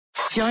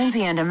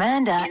Jonesy and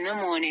Amanda in the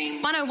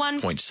morning.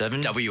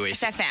 101.7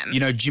 WSFM.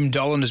 You know, Jim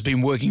Dolan has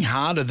been working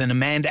harder than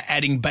Amanda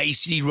adding Bay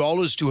City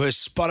Rollers to her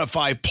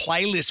Spotify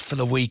playlist for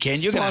the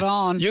weekend. You're gonna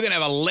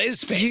have a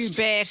Les Fest. You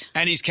bet.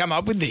 And he's come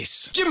up with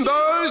this.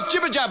 Jimbo's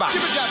Jibber Jabber.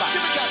 Jibber Jabber.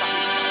 Jibber Jabber.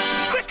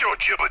 Let your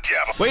jibber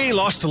jabber. We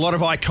lost a lot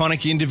of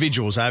iconic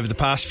individuals over the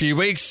past few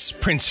weeks.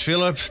 Prince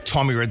Philip,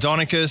 Tommy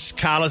Raudonikis,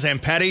 Carla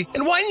Zampatti,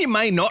 and one you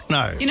may not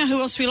know. You know who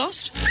else we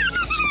lost?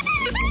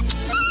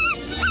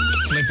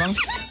 Flipper.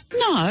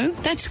 No,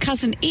 that's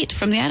Cousin It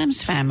from the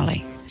Addams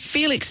Family.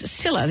 Felix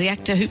Silla, the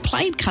actor who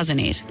played Cousin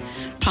It,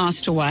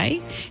 passed away.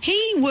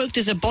 He worked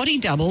as a body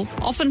double,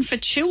 often for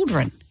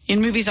children, in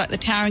movies like The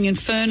Towering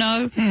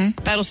Inferno,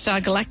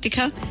 Battlestar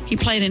Galactica. He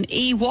played an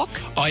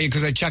Ewok. Oh, yeah,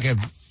 because they chuck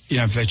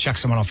if they chuck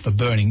someone off the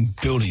burning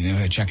building,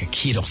 they chuck a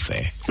kid off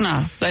there.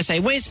 No, they say,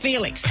 where's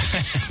Felix?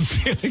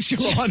 Felix, you're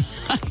on.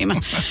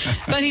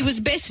 But he was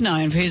best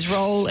known for his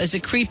role as a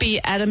creepy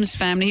Addams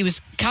Family. He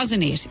was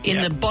Cousin It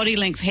in the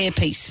body-length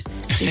hairpiece.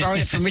 He borrowed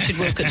it from Richard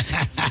Wilkins.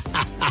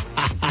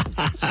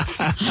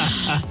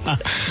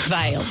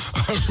 Veil.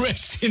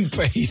 Rest in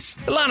peace.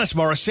 Alanis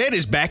Morissette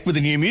is back with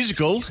a new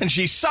musical, and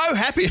she's so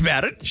happy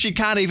about it, she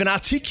can't even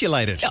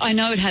articulate it. I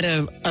know it had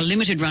a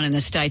limited run in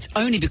the States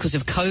only because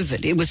of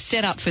COVID. It was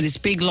set up for this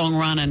big, long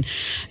run and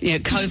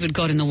COVID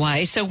got in the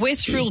way. So we're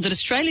thrilled that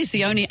Australia's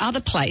the only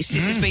other place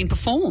this has been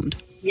performed.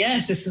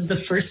 Yes, this is the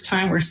first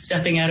time we're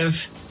stepping out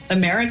of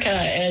America,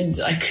 and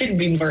I couldn't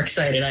be more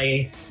excited.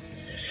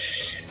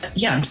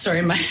 I'm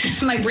sorry, my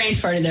brain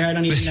farted there. I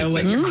don't even know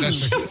what you're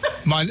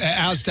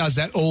Ours does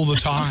that all the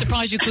time. I'm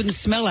surprised you couldn't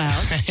smell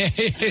ours.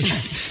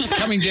 It's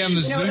coming down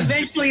the Zoom.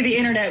 Eventually the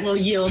internet will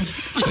yield.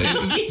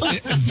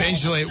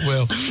 Eventually it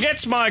will.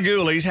 Gets My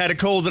Ghoulies had a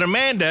call that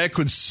Amanda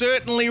could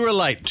certainly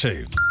relate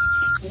to.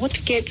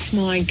 What gets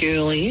my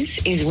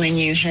ghoulies is when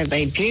you have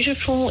a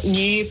beautiful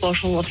new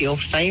bottle of your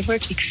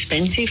favourite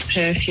expensive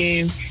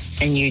perfume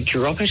and you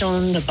drop it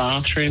on the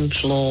bathroom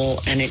floor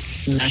and it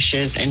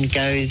smashes and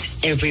goes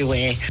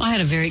everywhere. I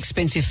had a very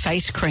expensive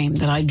face cream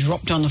that I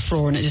dropped on the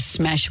floor and it just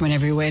smashed and went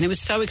everywhere, and it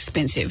was so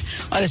expensive.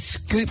 I just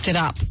scooped it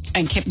up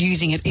and kept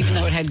using it even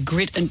though it had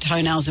grit and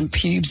toenails and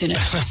pubes in it.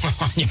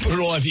 You put it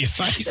all over your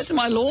face. That's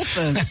my law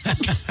firm.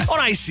 On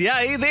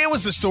ACA, there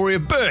was the story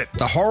of Bert,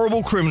 the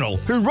horrible criminal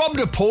who robbed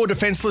a poor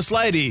defenceless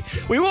lady.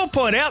 We will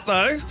point out,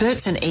 though...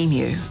 Bert's an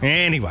emu.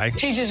 Anyway.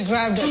 He just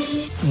grabbed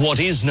it. What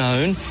is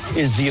known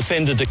is the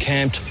offender decamped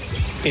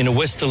in a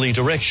westerly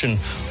direction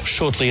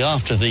shortly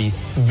after the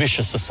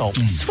vicious assault.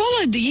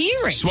 Swallowed the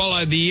earring.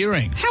 Swallowed the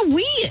earring. How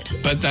weird.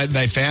 But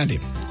they found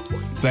him.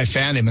 They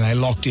found him and they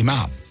locked him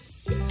up.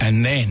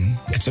 And then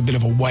it's a bit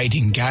of a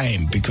waiting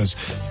game because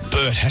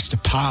Bert has to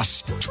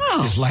pass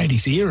this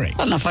lady's earring. I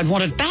don't know if I'd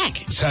want it back.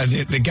 So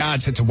the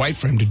guards had to wait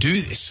for him to do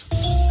this.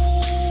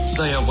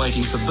 They are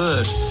waiting for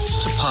Bert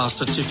to pass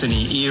the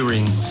Tiffany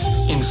earring.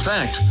 In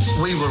fact,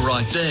 we were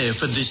right there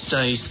for this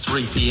day's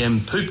 3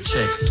 p.m. poop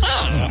check.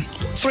 Oh,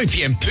 3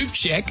 p.m. poop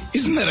check?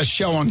 Isn't that a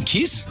show on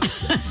Kiss?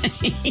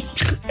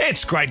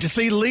 It's great to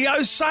see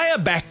Leo Sayer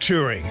back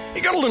touring.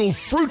 He got a little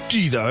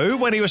fruity, though,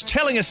 when he was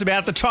telling us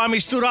about the time he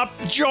stood up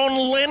John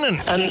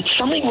Lennon. And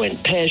something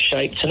went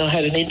pear-shaped and I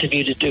had an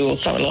interview to do or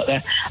something like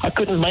that. I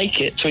couldn't make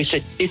it, so he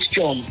said, it's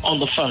John on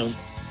the phone.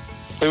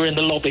 We were in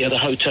the lobby of the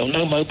hotel,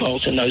 no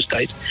mobiles in those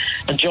days.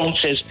 And John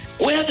says,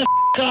 where the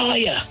are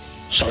you?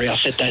 Sorry, I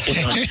said that,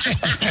 didn't I?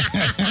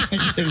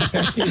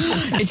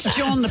 It's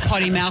John the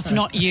potty mouth,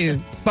 not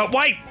you. But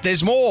wait,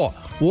 there's more.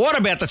 What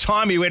about the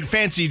time he went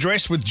fancy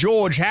dress with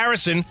George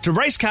Harrison to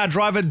race car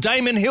driver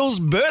Damon Hill's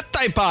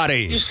birthday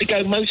party? I used to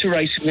go motor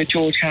racing with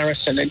George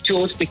Harrison, and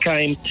George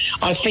became,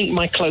 I think,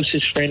 my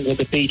closest friend with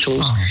the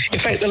Beatles. In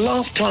fact, the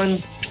last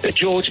time that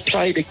George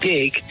played a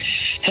gig,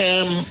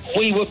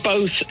 we were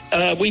both,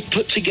 we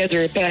put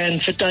together a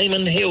band for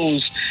Damon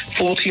Hill's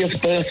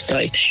 40th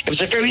birthday. It was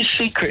a very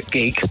secret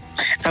gig,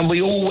 and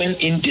we all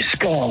went in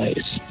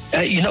disguise.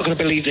 You're not going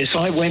to believe this.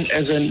 I went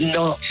as a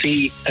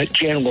Nazi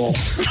general.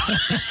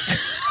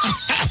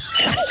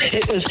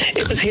 It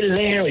was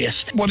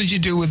hilarious. What did you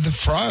do with the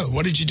fro?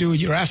 What did you do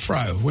with your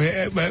afro?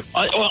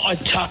 I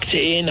tucked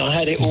it in. I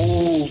had it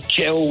all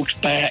gelled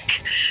back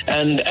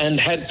and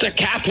had the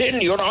cap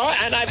in, you know,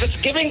 and I was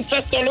giving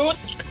the salute.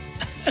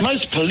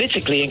 Most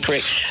politically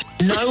incorrect.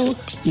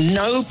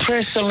 No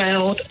press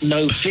allowed,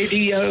 no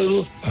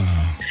video.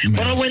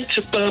 When I went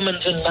to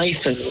Berman's and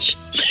Nathan's,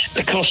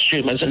 the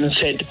costumers, and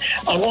said,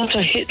 I want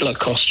a Hitler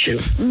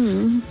costume,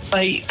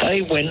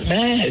 they went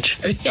mad.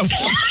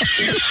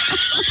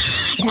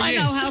 I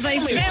know how they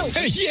felt.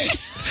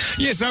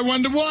 Yes, I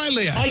wonder why,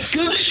 Leo. I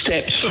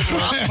goose-stepped.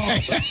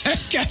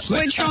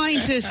 We're trying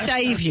to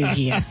save you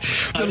here.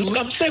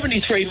 I'm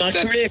 73, my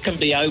career can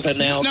be over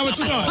now. No,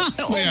 it's not.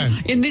 Leo.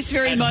 In this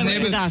very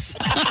moment with us.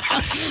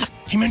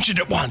 He mentioned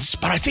it once,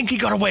 but I think he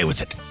got away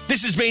with it.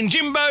 This has been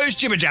Jimbo's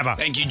Jibber Jabber.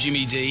 Thank you,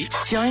 Jimmy D.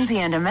 Jonesy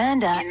and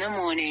Amanda in the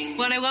morning.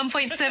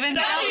 101.7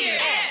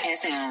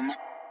 WSFM.